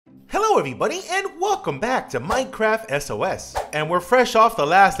Hello everybody and welcome back to Minecraft SOS. And we're fresh off the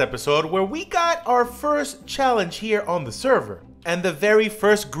last episode where we got our first challenge here on the server. And the very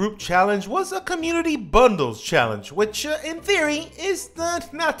first group challenge was a community bundles challenge, which in theory is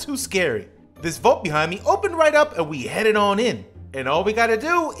not too scary. This vault behind me opened right up and we headed on in. And all we gotta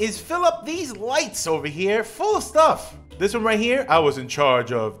do is fill up these lights over here full of stuff. This one right here, I was in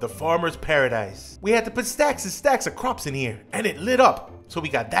charge of the farmer's paradise. We had to put stacks and stacks of crops in here and it lit up. So we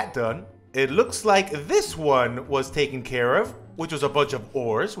got that done. It looks like this one was taken care of, which was a bunch of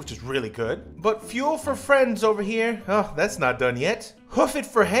ores, which is really good. But fuel for friends over here, oh, that's not done yet. Hoof it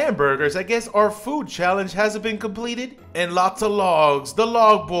for hamburgers, I guess our food challenge hasn't been completed. And lots of logs, the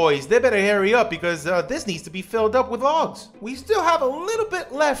log boys, they better hurry up because this needs to be filled up with logs. We still have a little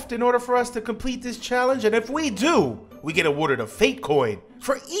bit left in order for us to complete this challenge, and if we do, we get awarded a fate coin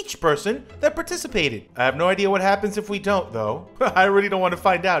for each person that participated. I have no idea what happens if we don't though. I really don't want to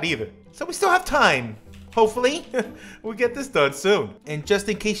find out either. So we still have time. Hopefully, we'll get this done soon. And just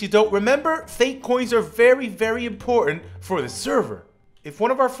in case you don't remember, fate coins are very, very important for the server. If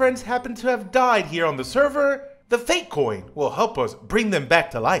one of our friends happen to have died here on the server, the fate coin will help us bring them back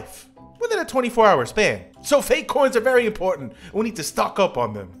to life within a 24-hour span. So fate coins are very important. We need to stock up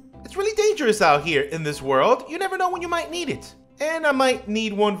on them. It's really dangerous out here in this world. You never know when you might need it. And I might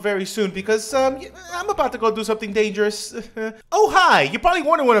need one very soon because I'm about to go do something dangerous. Oh, hi! You're probably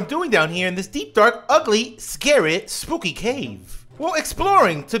wondering what I'm doing down here in this deep, dark, ugly, scary, spooky cave. Well,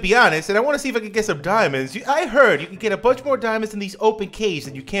 exploring, to be honest, and I want to see if I can get some diamonds. I heard you can get a bunch more diamonds in these open caves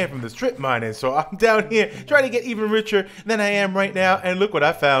than you can from the strip mining. So I'm down here trying to get even richer than I am right now. And look what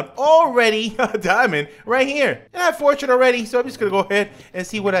I found. Already a diamond right here. And I have fortune already, so I'm just going to go ahead and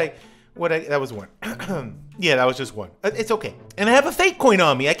see that was one. Yeah, that was just one. It's okay. And I have a fate coin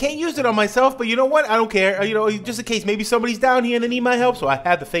on me. I can't use it on myself, but you know what? I don't care. You know, just in case maybe somebody's down here and they need my help, so I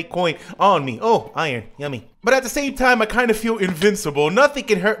have the fate coin on me. Oh, iron. Yummy. But at the same time, I kind of feel invincible. Nothing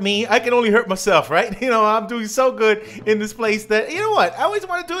can hurt me. I can only hurt myself, right? You know, I'm doing so good in this place that, you know what? I always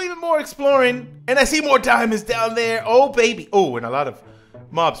want to do even more exploring. And I see more diamonds down there. Oh, baby. Oh, and a lot of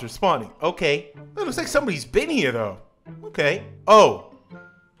mobs are spawning. Okay. It looks like somebody's been here, though. Okay. Oh.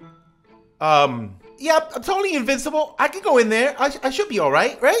 Yeah, I'm totally invincible. I can go in there. I should be all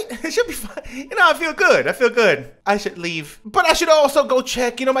right, right? It should be fine. You know, I feel good. I feel good. I should leave. But I should also go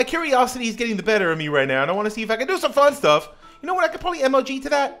check. You know, my curiosity is getting the better of me right now. And I want to see if I can do some fun stuff. You know what? I could probably MLG to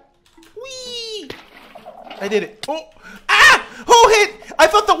that. Whee! I did it. Oh! Ah! Who hit? I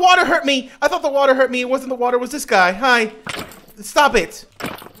thought the water hurt me. I thought the water hurt me. It wasn't the water. It was this guy. Hi. Stop it.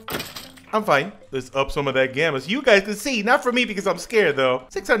 I'm fine. Let's up some of that gamma so you guys can see. Not for me because I'm scared though.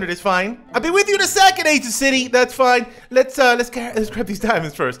 600 is fine. I'll be with you in a second, Agent City. That's fine. Let's grab these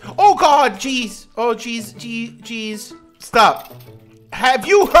diamonds first. Oh God, jeez. Oh jeez. Stop. Have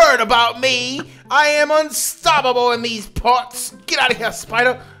you heard about me? I am unstoppable in these parts. Get out of here,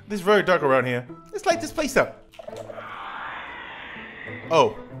 spider. This is very dark around here. Let's light this place up.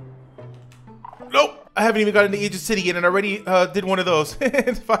 Oh. Nope. I haven't even gotten to Agent City yet and I already did one of those.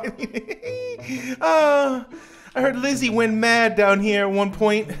 It's fine. I heard Lizzie went mad down here at one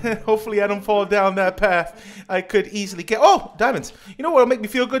point. Hopefully I don't fall down that path. I could easily get... Oh, diamonds. You know what'll make me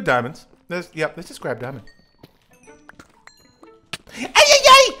feel good? Diamonds. Let's just grab diamond. Ay, ay,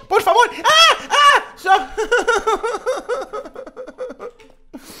 ay! Por favor! Ah! So...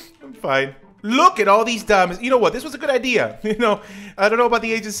 I'm fine. Look at all these diamonds. You know what? This was a good idea. You know, I don't know about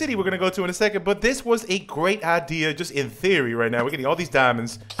the Agent City we're going to go to in a second, but this was a great idea just in theory right now. We're getting all these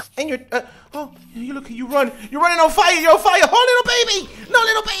diamonds. And you're, oh, you look, you run. You're running on fire. You're on fire. Oh, little baby. No,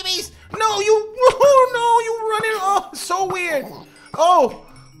 little babies. No, you running. Oh, so weird. Oh,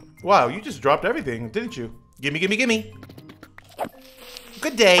 wow. You just dropped everything, didn't you? Gimme.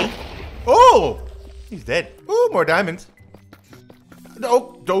 Good day. Oh, he's dead. Oh, more diamonds.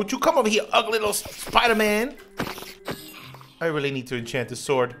 No, don't you come over here, ugly little Spider-Man. I really need to enchant this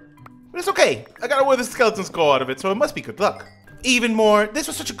sword. But it's okay. I got a Wither Skeleton Skull out of it, so it must be good luck. Even more, this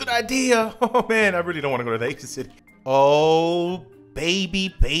was such a good idea. Oh man, I really don't want to go to the Agent City. Oh,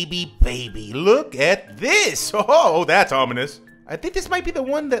 baby. Look at this. Oh, that's ominous. I think this might be the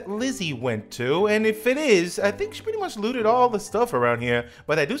one that Lizzie went to, and if it is, I think she pretty much looted all the stuff around here,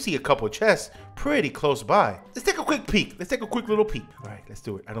 but I do see a couple chests pretty close by. Let's take a quick peek. Let's take a quick little peek. All right, let's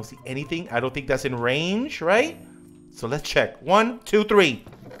do it. I don't see anything. I don't think that's in range, right? So let's check. 1, 2, 3.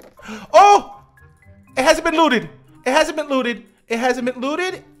 Oh! It hasn't been looted. It hasn't been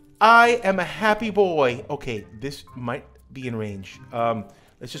looted. I am a happy boy. Okay, this might be in range.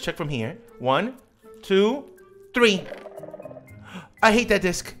 Let's just check from here. 1, 2, 3. I hate that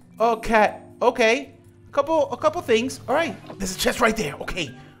disc. Oh, cat. Okay. A couple things. All right. There's a chest right there.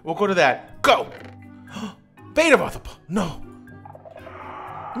 Okay. We'll go to that. Go! Bait of Arthropod. No.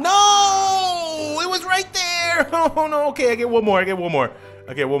 No! It was right there! Oh no, okay, I get one more. I get one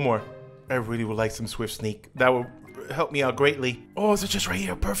more. I really would like some swift sneak. That would help me out greatly. Oh, is it just right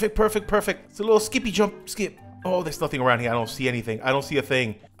here? Perfect. It's a little skippy jump. Skip. Oh, there's nothing around here. I don't see anything. I don't see a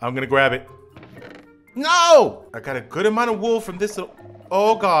thing. I'm gonna grab it. No! I got a good amount of wool from this.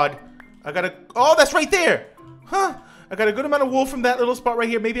 Oh God. Oh, that's right there! Huh? I got a good amount of wool from that little spot right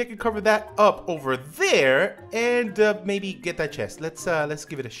here. Maybe I can cover that up over there and maybe get that chest. Let's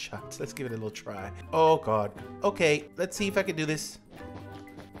give it a shot. Let's give it a little try. Oh God. Okay, let's see if I can do this.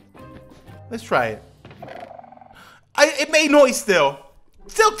 Let's try it. It made noise still.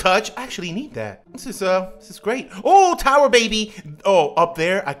 Still touch. I actually need that. This is great. Oh, tower baby. Oh, up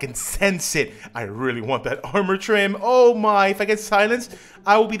there, I can sense it. I really want that armor trim. Oh my, if I get silenced,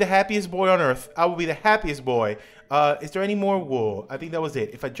 I will be the happiest boy on earth. I will be the happiest boy. Is there any more wool? I think that was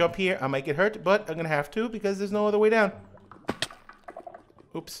it. If I jump here, I might get hurt, but I'm gonna have to because there's no other way down.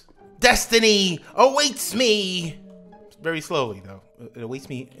 Oops. Destiny awaits me. Very slowly though. It awaits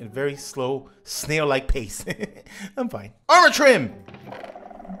me in a very slow, snail-like pace. I'm fine. Armor trim.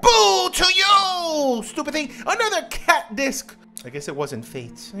 Boo to you, stupid thing. Another cat disc. I guess it wasn't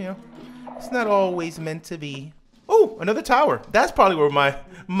fate. You know, it's not always meant to be. Oh, another tower. That's probably where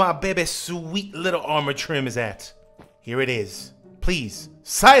my baby sweet little armor trim is at. Here it is. Please,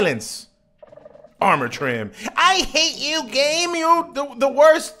 silence. Armor trim. I hate you, game. You the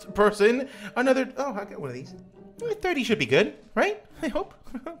worst person. Another. Oh, I got one of these. 30 should be good, right? I hope.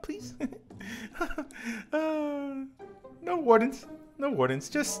 Please. No wardens. No wardens,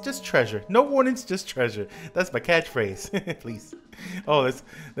 just treasure. No wardens, just treasure. That's my catchphrase. Please. Oh,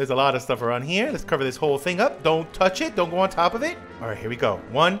 there's a lot of stuff around here. Let's cover this whole thing up. Don't touch it. Don't go on top of it. All right, here we go.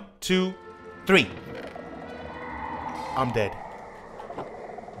 1, 2, 3. I'm dead.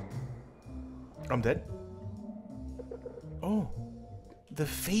 I'm dead. Oh, the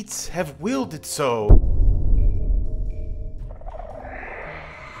fates have willed it so.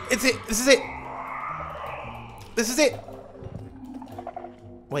 It's it. This is it. This is it.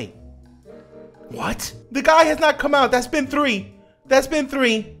 Wait. What? The guy has not come out. That's been 3. That's been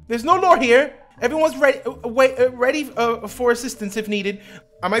 3. There's no lore here. Everyone's ready. Ready for assistance if needed.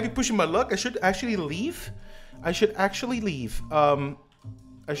 I might be pushing my luck. I should actually leave. I should actually leave. I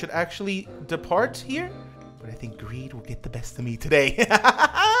should actually depart here. But I think greed will get the best of me today.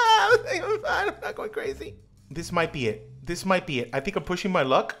 I'm not going crazy. This might be it. This might be it. I think I'm pushing my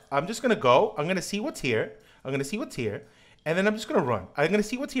luck. I'm just gonna go. I'm gonna see what's here. I'm gonna see what's here. And then I'm just gonna run. I'm gonna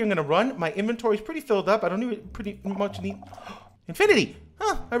see what's here. I'm gonna run. My inventory is pretty filled up. I don't even pretty much need infinity.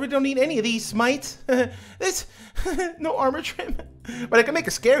 Huh? I really don't need any of these smites. This no armor trim. But I can make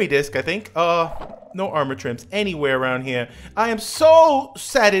a scary disc, I think. No armor trims anywhere around here. I am so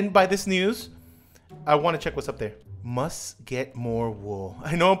saddened by this news. I want to check what's up there. Must get more wool.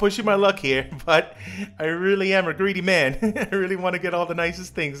 I know I'm pushing my luck here, but I really am a greedy man. I really want to get all the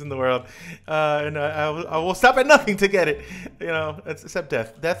nicest things in the world, and I will stop at nothing to get it. You know, except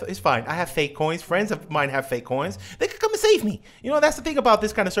death. Death is fine. I have fake coins. Friends of mine have fake coins. They could come and save me. You know, that's the thing about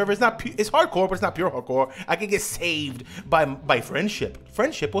this kind of server. It's not it's hardcore, but it's not pure hardcore. I can get saved by friendship.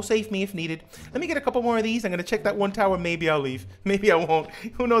 Friendship will save me if needed. Let me get a couple more of these. I'm gonna check that one tower. Maybe I'll leave. Maybe I won't.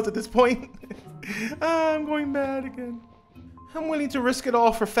 Who knows at this point? I'm going mad again. I'm willing to risk it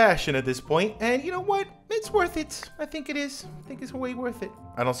all for fashion at this point, and you know what? It's worth it. I think it is. I think it's way worth it.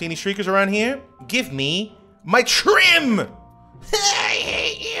 I don't see any streakers around here. Give me my trim! I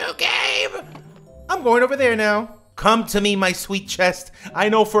hate you, Gabe! I'm going over there now. Come to me, my sweet chest. I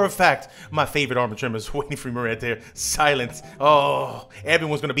know for a fact my favorite armor trim is waiting for me right there. Silence. Oh,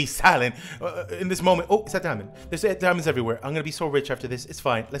 everyone's gonna be silent in this moment. Oh, it's that diamond. There's diamonds everywhere. I'm gonna be so rich after this. It's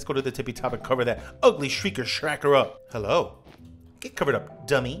fine. Let's go to the tippy top and cover that ugly shrieker shracker up. Hello. Get covered up,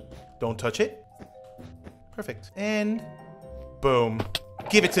 dummy. Don't touch it. Perfect. And boom.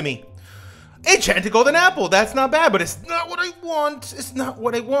 Give it to me. Enchanted golden apple. That's not bad, but it's not what I want. It's not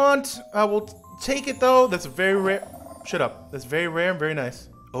what I want. I will take it though. That's very rare. Shut up. That's very rare and very nice.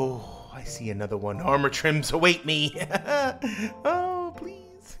 Oh, I see another one. Armor trims await me. Oh,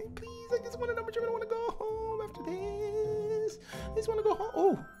 please. Please. I just want an armor trim. I don't want to go home after this. I just want to go home.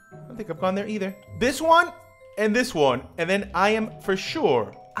 Oh, I don't think I've gone there either. This one and this one. And then I am for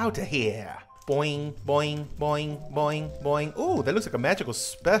sure out of here. Boing, boing, boing, boing, boing. Oh, that looks like a magical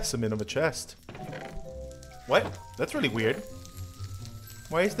specimen of a chest. What? That's really weird.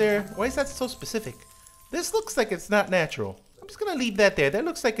 Why is that so specific? This looks like it's not natural. I'm just gonna leave that there. That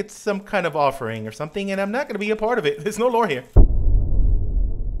looks like it's some kind of offering or something, and I'm not gonna be a part of it. There's no lore here.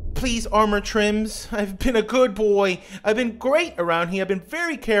 please, armor trims. I've been a good boy. I've been great around here. I've been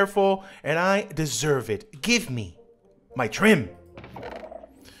very careful, and I deserve it. Give me my trim.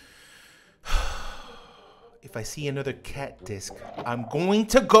 If I see another cat disc, I'm going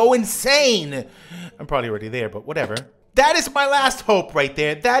to go insane. I'm probably already there, but whatever. That is my last hope right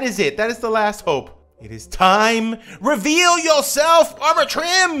there. That is it. That is the last hope. It is time. Reveal yourself, armor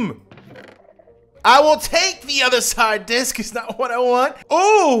trim. I will take the other side disc. It's not what I want.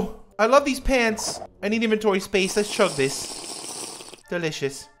 Oh, I love these pants. I need inventory space. Let's chug this.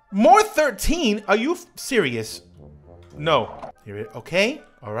 Delicious. More 13? Are you serious? No. Here it. Okay.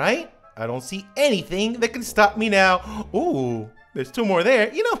 All right. I don't see anything that can stop me now. Ooh, there's 2 more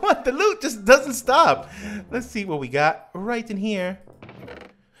there. You know what? The loot just doesn't stop. Let's see what we got right in here.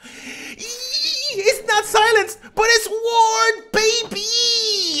 It's not silenced, but it's Ward,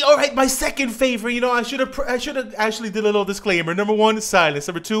 baby. All right, my second favorite. You know, I should have actually did a little disclaimer. Number 1 is silence.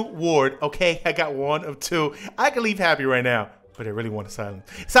 Number 2, Ward. Okay, I got 1 of 2. I can leave happy right now, but I really want to silence.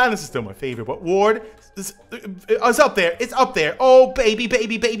 Silence is still my favorite, but Ward is up there. It's up there. Oh, baby,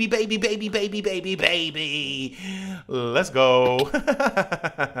 baby, baby, baby, baby, baby, baby, baby. Let's go.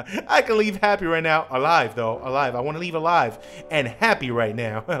 I can leave happy right now. Alive, though. Alive. I want to leave alive and happy right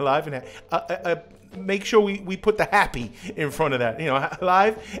now. Alive and happy. Make sure we put the happy in front of that. You know,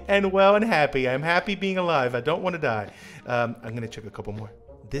 alive and well and happy. I'm happy being alive. I don't want to die. I'm going to check a couple more.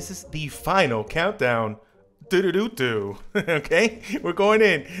 This is the final countdown. Do-do-do-do. Okay, we're going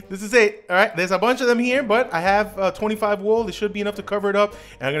in. This is it. All right, there's a bunch of them here, but I have 25 wool. It should be enough to cover it up.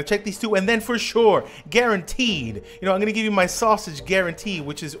 And I'm going to check these 2. And then for sure, guaranteed, you know, I'm going to give you my sausage guarantee,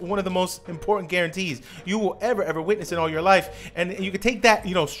 which is one of the most important guarantees you will ever witness in all your life. And you can take that,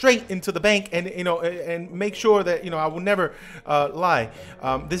 you know, straight into the bank and, you know, and make sure that, you know, I will never lie.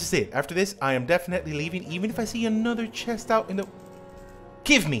 This is it. After this, I am definitely leaving, even if I see another chest out in the...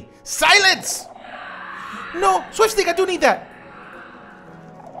 Give me silence! No, Swift Stick, I do need that.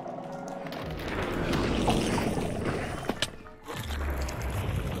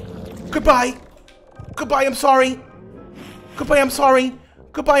 Goodbye. Goodbye, I'm sorry. Goodbye, I'm sorry.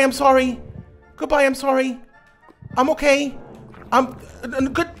 Goodbye, I'm sorry. Goodbye, I'm sorry. I'm okay. I'm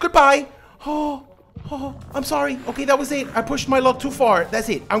goodbye. Oh, I'm sorry. Okay, that was it. I pushed my luck too far. That's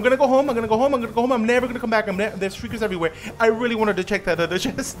it. I'm gonna go home. I'm gonna go home. I'm gonna go home. I'm never gonna come back. There's streakers everywhere. I really wanted to check that other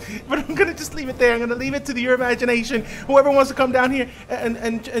chest, but I'm gonna just leave it there. I'm gonna leave it to your imagination. Whoever wants to come down here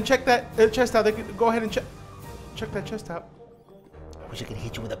and check that chest out, they can go ahead and check that chest out. I wish I could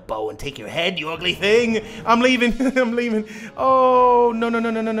hit you with a bow and take your head, you ugly thing. I'm leaving. I'm leaving. Oh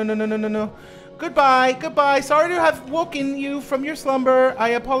no. Goodbye, goodbye. Sorry to have woken you from your slumber. I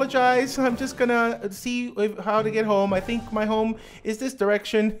apologize. I'm just gonna see how to get home. I think my home is this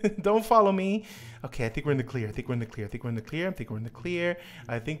direction. Don't follow me. Okay, I think we're in the clear. I think we're in the clear. I think we're in the clear. I think we're in the clear.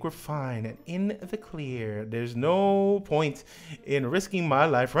 I think we're fine and in the clear. There's no point in risking my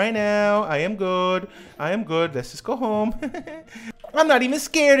life right now. I am good. I am good. Let's just go home. I'm not even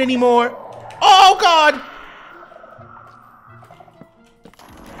scared anymore. Oh, God.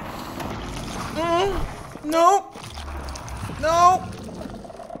 No. No. No.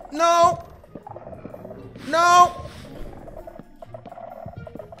 No. No.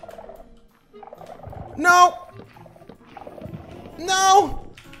 No.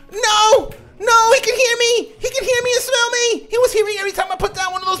 No. No, he can hear me. He can hear me and smell me. He was hearing every time I put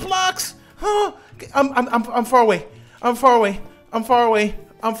down one of those blocks. Oh, I'm far away. I'm far away. I'm far away.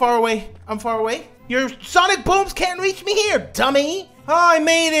 I'm far away. I'm far away. Your sonic booms can't reach me here, dummy. Oh, I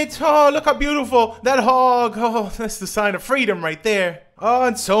made it. Oh, look how beautiful. That hog. Oh, that's the sign of freedom right there. Oh,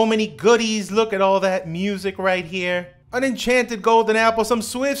 and so many goodies. Look at all that music right here. An enchanted golden apple, some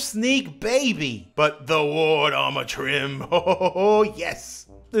swift sneak baby. But the ward armor trim. Oh, yes.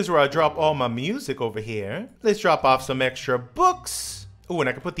 This is where I drop all my music over here. Let's drop off some extra books. Oh, and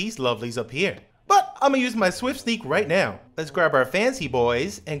I can put these lovelies up here. But I'm gonna use my swift sneak right now. Let's grab our fancy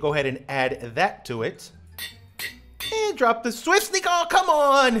boys and go ahead and add that to it. And drop the swift sneak. Oh, come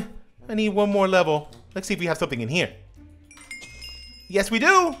on. I need one more level. Let's see if we have something in here. Yes, we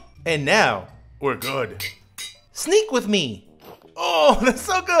do. And now we're good. Sneak with me. Oh, that's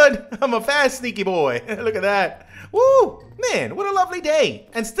so good. I'm a fast sneaky boy. Look at that. Woo, man, what a lovely day.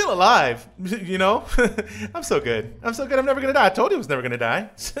 And still alive, you know? I'm so good. I'm so good. I'm never gonna die. I told you I was never gonna die.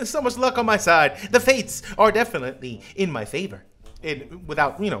 So much luck on my side. The fates are definitely in my favor.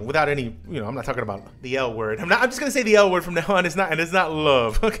 Without any, I'm not talking about the L word. I'm just gonna say the L word from now on. It's not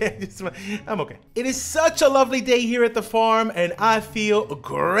love, okay? I'm okay. It is such a lovely day here at the farm, and I feel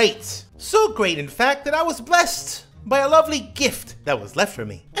great. So great, in fact, that I was blessed by a lovely gift that was left for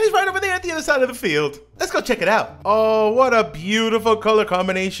me. And it's right over there at the other side of the field. Let's go check it out. Oh, what a beautiful color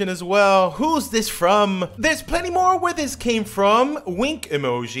combination as well. Who's this from? There's plenty more where this came from. Wink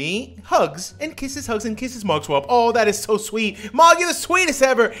emoji, hugs and kisses, Mog Swap. Oh, that is so sweet. Mog, you're the sweetest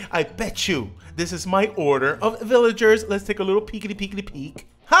ever. I bet you this is my order of villagers. Let's take a little peekity peek.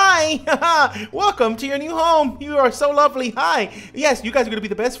 Hi, welcome to your new home. You are so lovely. Hi. Yes, you guys are gonna be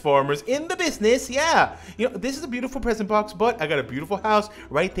the best farmers in the business. Yeah. You know, this is a beautiful present box, but I got a beautiful house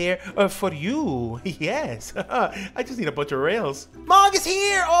right there for you. Yes. I just need a bunch of rails. Mog is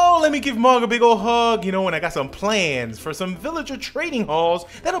here. Oh, let me give Mog a big old hug. You know, and I got some plans for some villager trading halls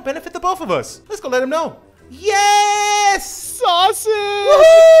that'll benefit the both of us. Let's go let him know. Yes! Sausage!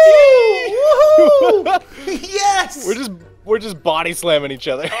 Woohoo! Woohoo! Yes! We're just body slamming each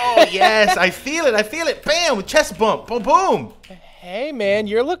other. Oh yes, I feel it. Bam, with chest bump. Boom, boom. Hey man,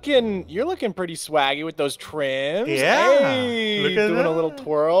 you're looking pretty swaggy with those trims. Yeah. Hey, Look at doing that. a little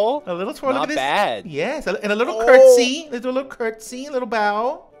twirl. A little twirl. Not Look at this. bad. Yes, and a little curtsy. Let's do a little curtsy, a little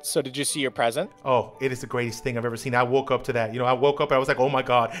bow. So did you see your present? Oh, it is the greatest thing I've ever seen. I woke up to that. You know, I woke up and I was like, oh my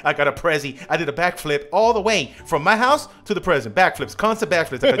God, I got a Prezi. I did a backflip all the way from my house to the present. Backflips, constant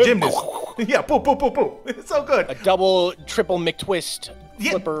backflips, like a gymnast. Yeah, boom, boom, boom, boom. It's so good. A double, triple McTwist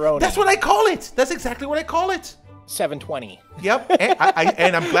flipperoni. That's what I call it. That's exactly what I call it. 720. Yep,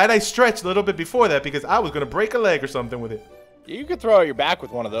 and I'm glad I stretched a little bit before that because I was going to break a leg or something with it. You could throw out your back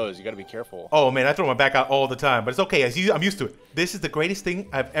with one of those. You got to be careful. Oh man, I throw my back out all the time, but it's okay. I'm used to it. This is the greatest thing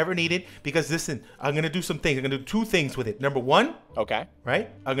I've ever needed because listen, I'm gonna do some things. I'm gonna do two things with it. Number one, okay,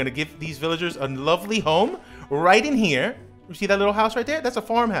 right? I'm gonna give these villagers a lovely home right in here. You see that little house right there? That's a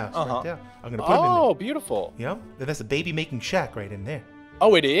farmhouse right there. I'm gonna put them in there. Oh, beautiful. Yep. Then that's a baby making shack right in there.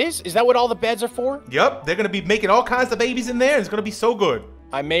 Oh, it is? Is that what all the beds are for? Yep. They're gonna be making all kinds of babies in there. It's gonna be so good.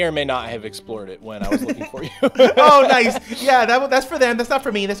 I may or may not have explored it when I was looking for you. Oh, nice. Yeah, that's for them. That's not for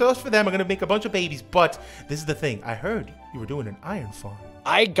me. That's for them. I'm going to make a bunch of babies. But this is the thing. I heard you were doing an iron farm.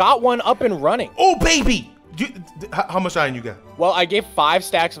 I got one up and running. Oh, baby. How much iron you got? Well, I gave 5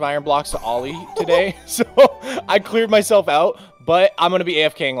 stacks of iron blocks to Ollie today. So I cleared myself out. But I'm gonna be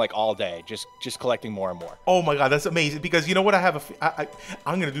AFKing like all day, just collecting more and more. Oh my God, that's amazing! Because you know what, I'm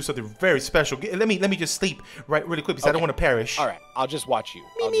gonna do something very special. Let me just sleep really quick because I don't want to perish. All right, I'll just watch you.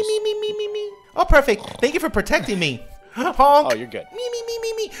 Me. Oh, perfect. Thank you for protecting me. Honk. Oh, you're good.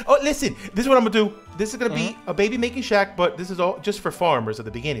 Me. Oh, listen, this is what I'm gonna do. This is gonna be a baby making shack, but this is all just for farmers at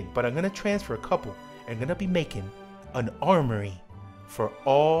the beginning. But I'm gonna transfer a couple. I'm gonna be making an armory for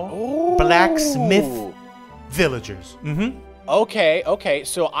all blacksmith villagers. Okay.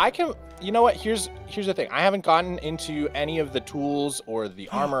 So I can, you know what? Here's the thing. I haven't gotten into any of the tools or the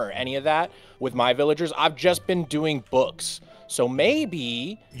armor or any of that with my villagers. I've just been doing books. So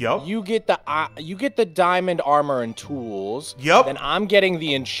maybe you get the diamond armor and tools. Yep. Then I'm getting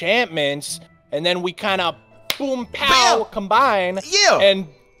the enchantments, and then we kind of boom pow combine. Yeah. And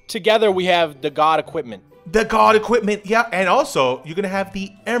together we have the god equipment. The god equipment, yeah. And also you're gonna have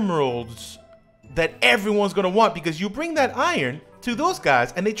the emeralds that everyone's gonna want because you bring that iron to those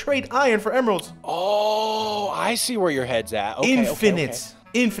guys and they trade iron for emeralds. Oh, I see where your head's at. Okay,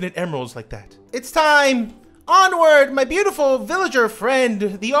 Infinite emeralds like that. It's time. Onward, my beautiful villager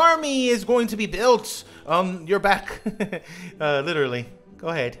friend. The army is going to be built. You're back. Literally. Go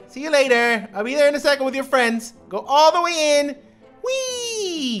ahead. See you later. I'll be there in a second with your friends. Go all the way in.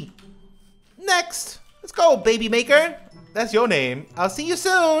 Whee! Next. Let's go, baby maker. That's your name. I'll see you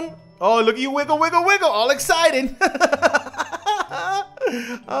soon. Oh, look at you wiggle, all excited.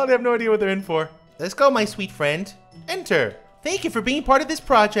 Oh, they have no idea what they're in for. Let's go, my sweet friend. Enter. Thank you for being part of this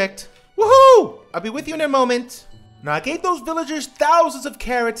project. Woohoo! I'll be with you in a moment. Now, I gave those villagers thousands of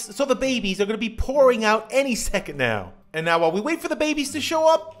carrots, so the babies are gonna be pouring out any second now. And now while we wait for the babies to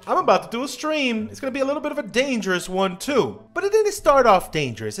show up, I'm about to do a stream. It's gonna be a little bit of a dangerous one too. But it didn't start off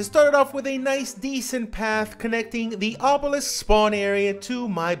dangerous. It started off with a nice, decent path connecting the obelisk spawn area to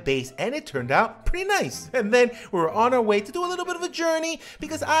my base. And it turned out pretty nice. And then we were on our way to do a little bit of a journey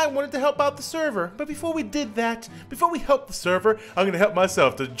because I wanted to help out the server. But before we did that, before we helped the server, I'm gonna help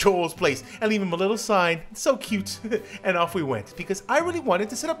myself to Joel's place and leave him a little sign. It's so cute. And off we went because I really wanted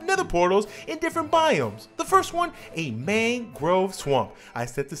to set up nether portals in different biomes. The first one, a mangrove swamp. I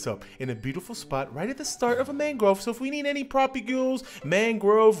set this up in a beautiful spot right at the start of a mangrove, so if we need any propagules,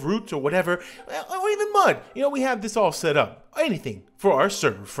 mangrove roots, or whatever, or even mud, you know, we have this all set up. Anything for our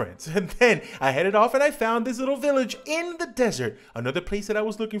server friends. And then I headed off and I found this little village in the desert, another place that I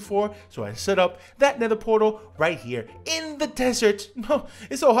was looking for, so I set up that nether portal right here in the desert. No,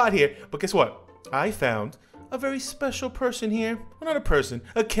 it's so hot here, but guess what? I found a very special person here. Well, not a person,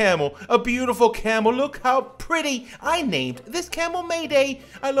 a camel, a beautiful camel. Look how pretty. I named this camel Mayday.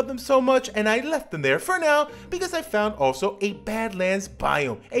 I love them so much, and I left them there for now because I found also a Badlands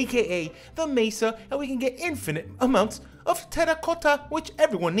biome, aka the Mesa, and we can get infinite amounts of terracotta, which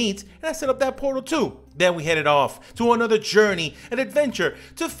everyone needs, and I set up that portal too. Then we headed off to another journey, an adventure,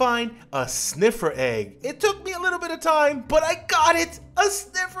 to find a sniffer egg. It took me a little bit of time, but I got it! A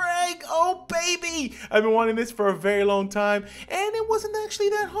sniffer egg! Oh baby! I've been wanting this for a very long time, and it wasn't actually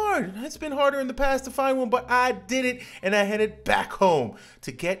that hard. It's been harder in the past to find one, but I did it, and I headed back home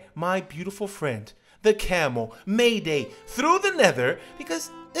to get my beautiful friend, the camel, Mayday, through the nether, because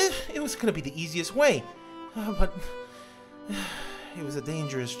it was gonna be the easiest way. But it was a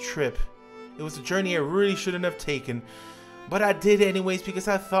dangerous trip. It was a journey I really shouldn't have taken, but I did anyways because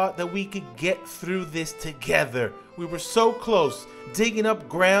I thought that we could get through this together. We were so close, digging up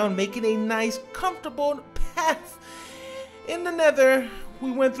ground, making a nice, comfortable path. In the nether,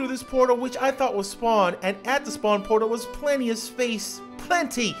 we went through this portal, which I thought was spawn, and at the spawn portal was plenty of space,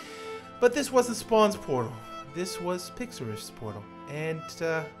 plenty. But this wasn't Spawn's portal. This was Pixarif's portal, and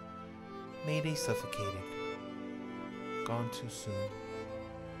Mayday suffocated. Gone too soon.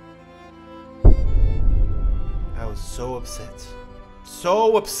 I was so upset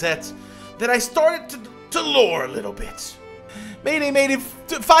that I started to lore a little bit. Mayday made it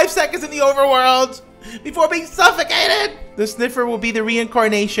 5 seconds in the overworld before being suffocated. The sniffer will be the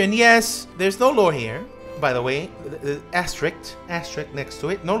reincarnation. Yes, there's no lore here, by the way. Asterisk next to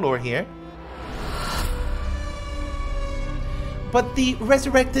it. No lore here. But the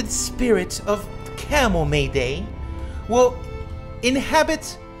resurrected spirit of Camel Mayday will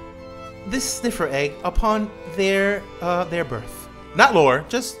inhabit this sniffer egg upon their birth. Not lore,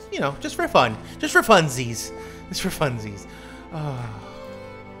 just, you know, just for fun. Just for funsies. Just for funsies.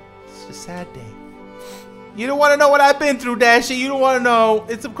 It's a sad day. You don't want to know what I've been through, Dashy. You don't want to know.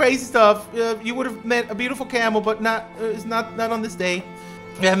 It's some crazy stuff. You would have met a beautiful camel, but it's not on this day.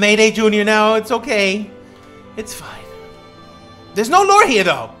 Yeah, Mayday Jr. now. It's okay. It's fine. There's no lore here,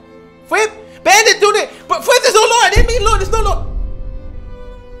 though. Flip, Bandit, do it. But Flip, there's no lore. I didn't mean lore. There's no lore.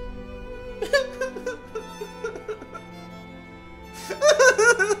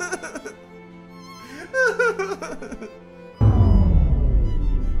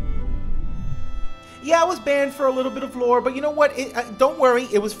 Yeah, I was banned for a little bit of lore, but you know what? Don't worry,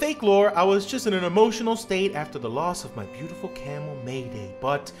 it was fake lore. I was just in an emotional state after the loss of my beautiful camel Mayday.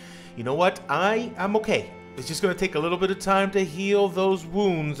 But you know what? I'm okay. It's just going to take a little bit of time to heal those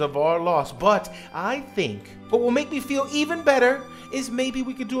wounds of our loss. But I think what will make me feel even better is maybe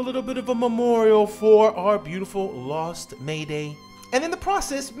we could do a little bit of a memorial for our beautiful lost Mayday. And in the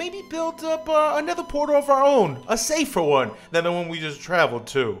process, maybe build up another portal of our own. A safer one than the one we just traveled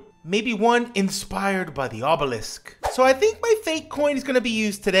to. Maybe one inspired by the obelisk. So I think my fake coin is going to be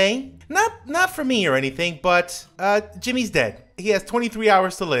used today. Not for me or anything, but Jimmy's dead. He has 23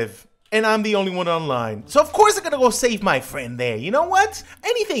 hours to live. And I'm the only one online. So of course I'm gonna go save my friend there. You know what?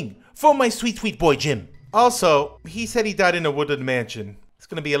 Anything for my sweet, sweet boy Jim. Also, he said he died in a wooded mansion. It's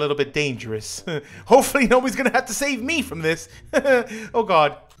gonna be a little bit dangerous. Hopefully nobody's gonna have to save me from this. Oh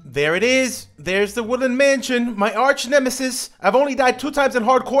God. There it is. There's the woodland mansion, my arch nemesis. I've only died 2 times in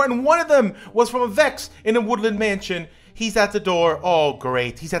hardcore, and one of them was from a Vex in a woodland mansion. He's at the door. Oh,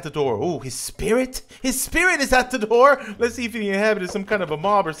 great. He's at the door. Oh, his spirit? His spirit is at the door. Let's see if he inhabited some kind of a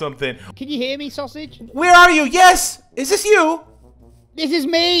mob or something. Can you hear me, Sausage? Where are you? Yes. Is this you? This is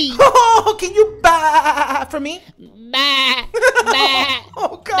me. Oh, can you bah for me? Bah, bah,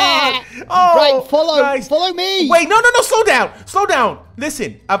 oh, God. Bah. Oh, right, follow me. Wait, no, slow down.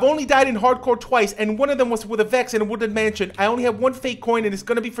 Listen, I've only died in hardcore twice, and one of them was with a Vex in a wooded mansion. I only have 1 fake coin, and it's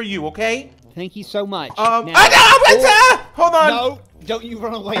gonna be for you, okay? Thank you so much. Hold on. No, don't you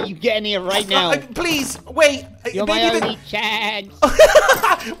run away. You get in here right now. Please, wait. You're my only chance.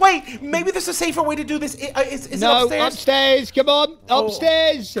 Wait, maybe there's a safer way to do this. Is it upstairs? Upstairs. Come on,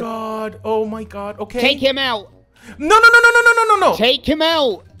 upstairs. Oh, God. Oh, my God. Okay. Take him out. No. Take him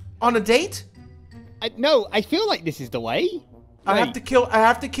out. On a date? No, I feel like this is the way. I have to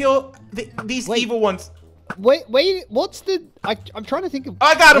kill these evil ones. Wait, what's the... I'm trying to think of...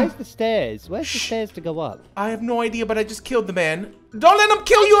 I got him! Where's the stairs? Where's the stairs to go up? I have no idea, but I just killed the man. Don't let him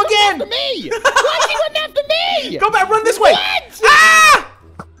kill you again! After me! Why's he running after me? Go back, run this way! What? Ah!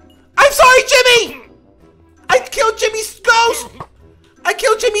 I'm sorry, Jimmy! I killed Jimmy's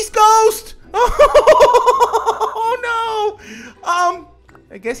ghost! Oh, no!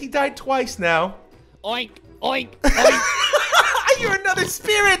 I guess he died twice now. Oink, oink, oink. You're another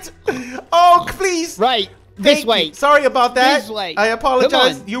spirit! Oh, please! Right. This way. Sorry about that. This way. I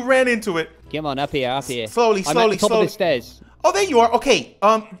apologize. You ran into it. Come on, up here, up here. Slowly, I'm at the top slowly. of the stairs. Oh, there you are. Okay.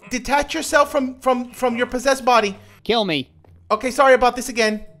 Detach yourself from your possessed body. Kill me. Okay, sorry about this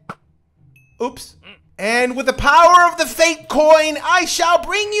again. Oops. And with the power of the fate coin, I shall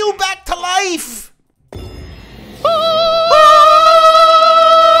bring you back to life.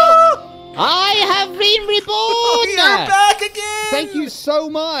 I have been reborn! You're back again! Thank you so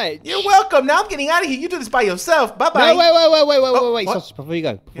much! You're welcome. Now I'm getting out of here. You do this by yourself. Bye-bye. No, wait. what? Sausage, before you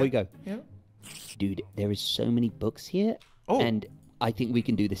go. Yeah. Dude, there is so many books here, and I think we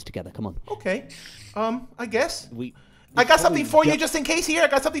can do this together. Come on. Okay. I guess. I I got something for you just in case here. I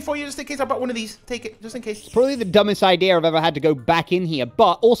got something for you just in case. I brought one of these. Take it just in case. Probably the dumbest idea I've ever had to go back in here.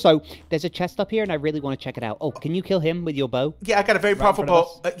 But also, there's a chest up here, and I really want to check it out. Oh, can you kill him with your bow? Yeah, I got a very powerful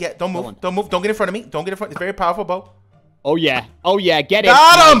bow. Yeah, don't move. Don't move. Don't get in front of me. Don't get in front. It's a very powerful bow. Oh, yeah. Oh, yeah. Get it.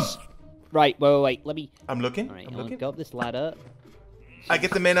 Got him! Nice. Right. Wait. Let me... I'm looking. All right, I'm I'll looking. go up this ladder. I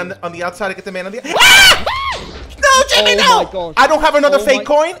get the man on the outside. I get the man on the... Ah! No, Jimmy, no! Oh, my gosh. I don't have another fake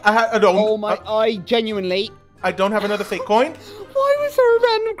coin. I don't. Oh, my... I genuinely... I don't have another fake coin. Why was there a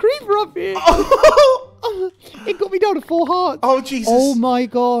random creeper up here? Oh, It got me down to 4 hearts. oh Jesus. Oh, my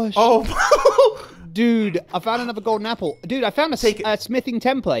gosh. Oh. Dude, I found another golden apple. Dude, I found a smithing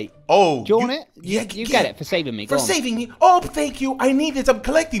template. Oh. Do you want it? Yeah, You get it for saving me. For Go on. saving me. Oh, thank you. I need this. I'm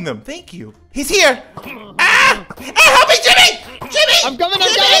collecting them. Thank you. He's here. Ah! Hey, help me, Jimmy! Jimmy! I'm coming.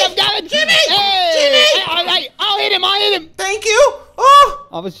 Jimmy! Hey! Jimmy! I'll hit him. Thank you. Oh!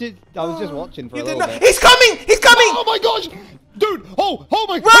 I was just watching for a You did little not. bit. He's coming! He's coming! Oh my gosh! Dude! Oh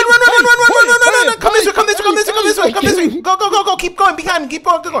my god! Run! Come this way! Go! Keep going behind me. Keep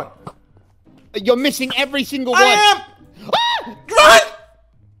going. You're missing every single one. I am. Ah! Run!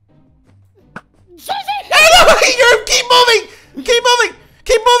 Susie! Hey, no! Keep moving!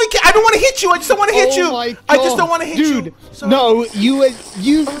 I don't want to hit you. I just don't want to hit you. Oh my god. I just don't want to hit you. Dude, Sorry. no,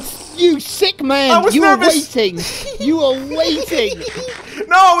 you sick man. I was nervous. You are waiting.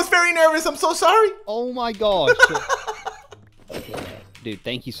 No, I was very nervous. I'm so sorry. Oh my gosh. Dude,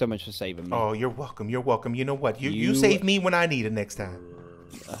 thank you so much for saving me. Oh, you're welcome. You know what? You save me when I need it next time.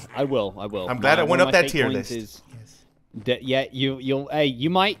 I will. I'm glad I went up that tier list. Yeah, you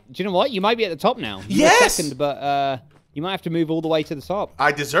might. Do you know what? You might be at the top now. You were Yes. second, but you might have to move all the way to the top.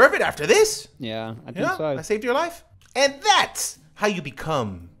 I deserve it after this. Yeah, I think so. I saved your life. And that's how you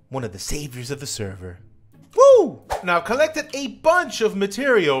become one of the saviors of the server. Woo! Now I've collected a bunch of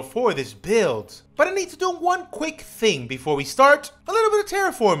material for this build, but I need to do one quick thing before we start. A little bit of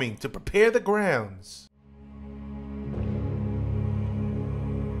terraforming to prepare the grounds.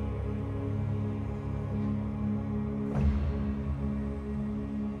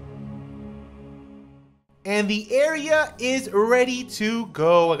 And the area is ready to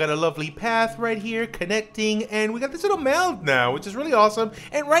go. I got a lovely path right here connecting, and we got this little mound now, which is really awesome,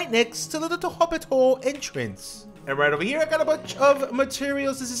 and right next to the little hobbit hole entrance. And right over here, I got a bunch of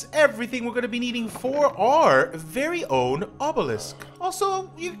materials. This is everything we're going to be needing for our very own obelisk.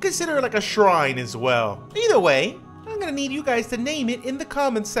 Also, you can consider it like a shrine as well. Either way, I'm going to need you guys to name it in the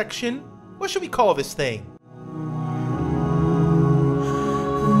comments section. What should we call this thing?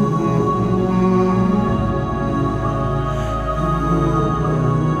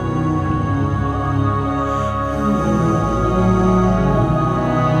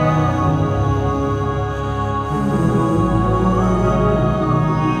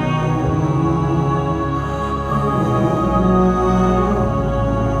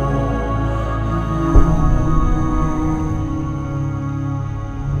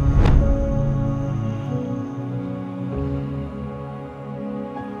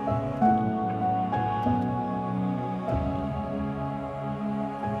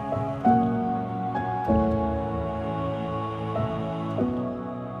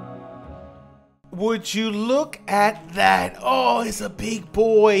 Would you look at that? Oh, it's a big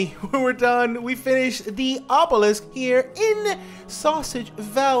boy. We're done. We finished the obelisk here in Sausage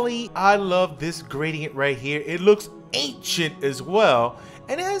Valley. I love this gradient right here. It looks ancient as well.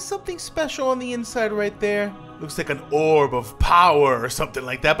 And it has something special on the inside right there. Looks like an orb of power or something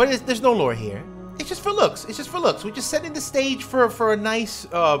like that. But there's no lore here. It's just for looks. We're just setting the stage for a nice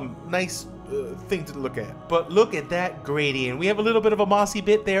thing to look at. But look at that gradient. We have a little bit of a mossy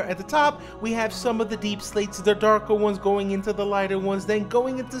bit there at the top. We have some of the deep slates, the darker ones going into the lighter ones, then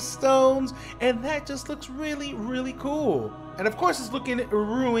going into stones, and that just looks really, really cool. And of course it's looking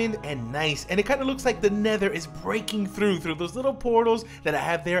ruined and nice, and it kind of looks like the nether is breaking through those little portals that I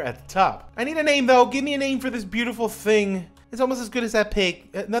have there at the top. I need a name though. Give me a name for this beautiful thing. It's almost as good as that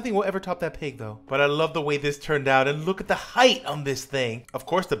pig. Nothing will ever top that pig though. But I love the way this turned out, and look at the height on this thing. Of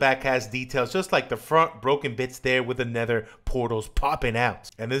course the back has details just like the front, broken bits there with the nether portals popping out.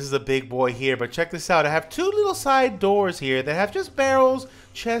 And this is a big boy here, but check this out. I have two little side doors here that have just barrels,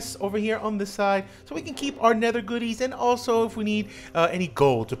 chests over here on this side, so we can keep our nether goodies, and also if we need any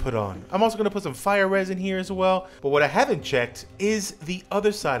gold to put on. I'm also going to put some fire resin here as well, but what I haven't checked is the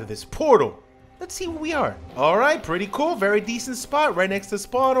other side of this portal. Let's see where we are. All right, pretty cool. Very decent spot right next to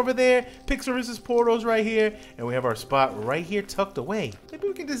spawn over there. Pixaris's portals right here, and we have our spot right here tucked away. Maybe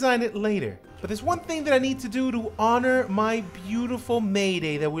we can design it later. But there's one thing that I need to do to honor my beautiful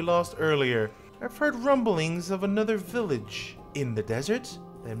Mayday that we lost earlier. I've heard rumblings of another village in the desert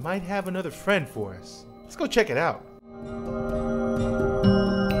that might have another friend for us. Let's go check it out.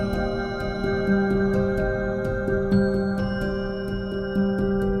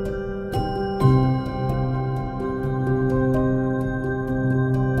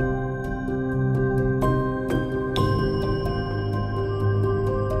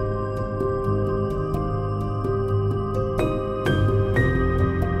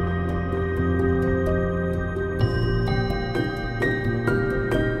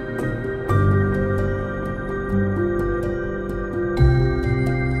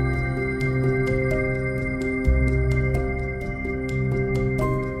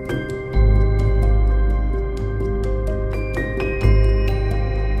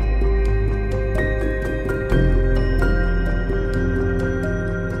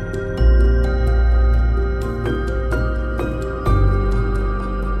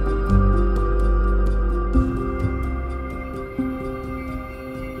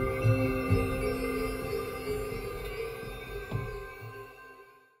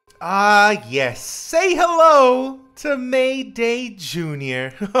 Ah, yes. Say hello to Mayday Jr.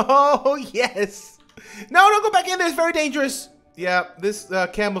 Oh, yes. No, don't go back in there. It's very dangerous. Yeah, this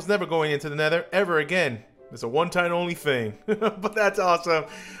camel's never going into the nether ever again. It's a one-time only thing. But that's awesome.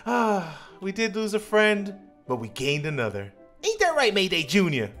 Ah, we did lose a friend, but we gained another. Ain't that right, Mayday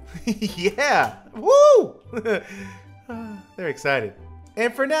Jr.? Yeah. Woo! They're excited.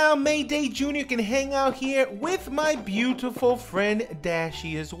 And for now, Mayday Jr. can hang out here with my beautiful friend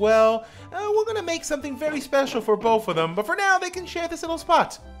Dashy as well. We're gonna make something very special for both of them, but for now, they can share this little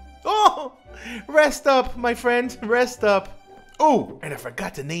spot. Oh, rest up, my friend, rest up. Oh, and I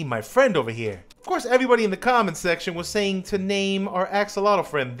forgot to name my friend over here. Of course, everybody in the comments section was saying to name our axolotl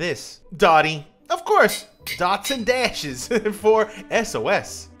friend this. Dottie. Of course, dots and dashes for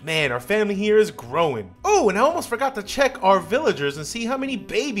SOS. Man, our family here is growing. Oh, and I almost forgot to check our villagers and see how many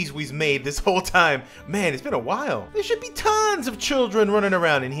babies we've made this whole time. Man, it's been a while. There should be tons of children running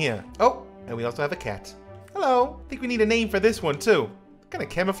around in here. Oh, and we also have a cat. Hello. I think we need a name for this one too. Kind of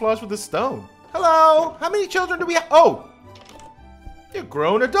camouflage with the stone. Hello. How many children do we have? Oh, you're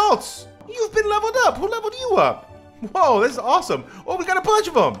grown adults. You've been leveled up. Who leveled you up? Whoa, this is awesome. Oh, we got a bunch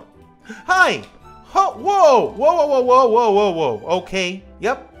of them. Hi. Oh, whoa, whoa, whoa, whoa, whoa, whoa, whoa. Okay.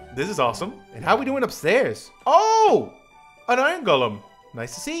 Yep, this is awesome. And how are we doing upstairs? Oh, an iron golem.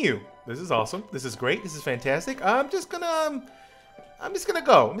 Nice to see you. This is awesome. This is great. This is fantastic. I'm just gonna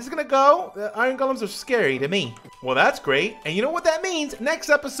go. Iron golems are scary to me. Well, that's great. And you know what that means? Next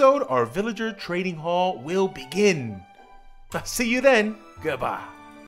episode, our villager trading hall will begin. I'll see you then. Goodbye.